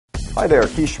Hi there,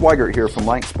 Keith Schweigert here from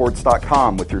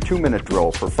lanksports.com with your 2-minute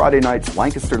drill for Friday night's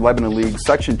Lancaster-Lebanon League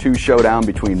Section 2 showdown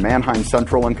between Manheim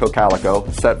Central and Cocalico,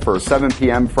 set for 7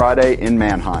 p.m. Friday in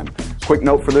Manheim. Quick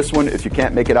note for this one, if you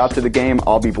can't make it out to the game,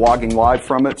 I'll be blogging live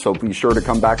from it, so be sure to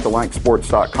come back to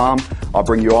lanksports.com. I'll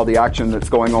bring you all the action that's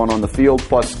going on the field,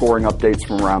 plus scoring updates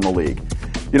from around the league.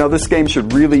 You know, this game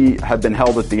should really have been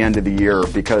held at the end of the year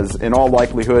because in all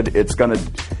likelihood it's going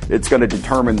to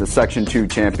determine the Section 2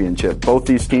 championship. Both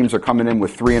these teams are coming in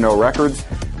with 3-0 records.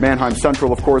 Manheim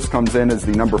Central, of course, comes in as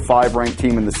the number 5 ranked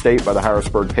team in the state by the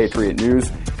Harrisburg Patriot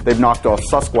News. They've knocked off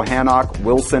Susquehannock,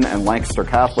 Wilson, and Lancaster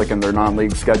Catholic in their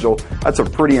non-league schedule. That's a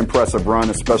pretty impressive run,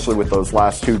 especially with those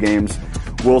last 2 games.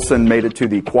 Wilson made it to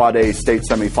the Quad A state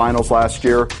semifinals last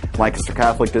year. Lancaster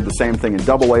Catholic did the same thing in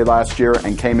Double A last year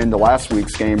and came into last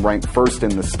week's game ranked first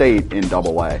in the state in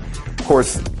Double A. Of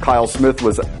course, Kyle Smith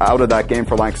was out of that game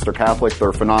for Lancaster Catholic,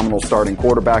 their phenomenal starting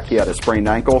quarterback. He had a sprained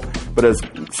ankle, but as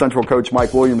Central coach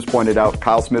Mike Williams pointed out,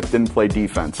 Kyle Smith didn't play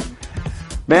defense.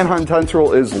 Manheim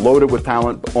Central is loaded with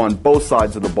talent on both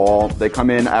sides of the ball. They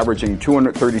come in averaging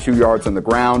 232 yards on the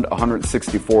ground,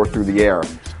 164 through the air.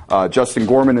 Justin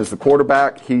Gorman is the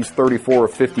quarterback. He's 34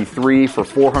 of 53 for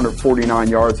 449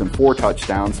 yards and 4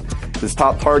 touchdowns. His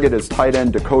top target is tight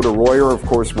end Dakota Royer. Of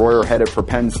course, Royer headed for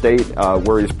Penn State,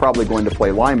 where he's probably going to play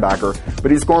linebacker.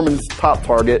 But he's Gorman's top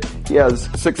target. He has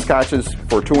 6 catches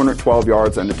for 212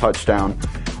 yards and a touchdown.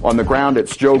 On the ground,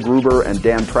 it's Joe Gruber and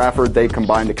Dan Trafford. They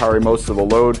combine to carry most of the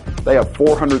load. They have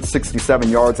 467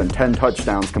 yards and 10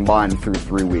 touchdowns combined through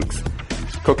 3 weeks.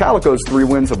 Cocalico's 3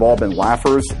 wins have all been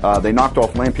laughers. They knocked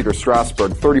off Lampeter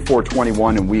Strasburg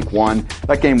 34-21 in Week 1.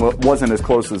 That game wasn't as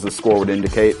close as the score would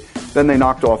indicate. Then they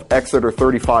knocked off Exeter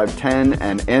 35-10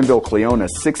 and Anvil Cleona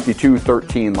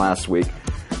 62-13 last week.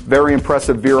 Very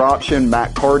impressive veer option.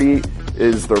 Matt Carty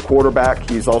is their quarterback.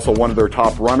 He's also one of their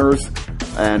top runners.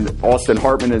 And Austin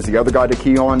Hartman is the other guy to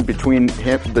key on. Between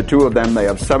the two of them, they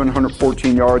have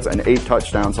 714 yards and 8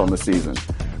 touchdowns on the season.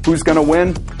 Who's going to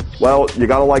win? Well, you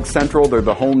got to like Central. They're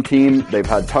the home team. They've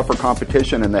had tougher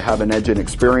competition, and they have an edge in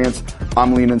experience.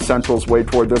 I'm leaning Central's way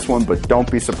toward this one, but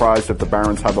don't be surprised if the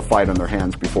Barons have a fight on their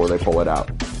hands before they pull it out.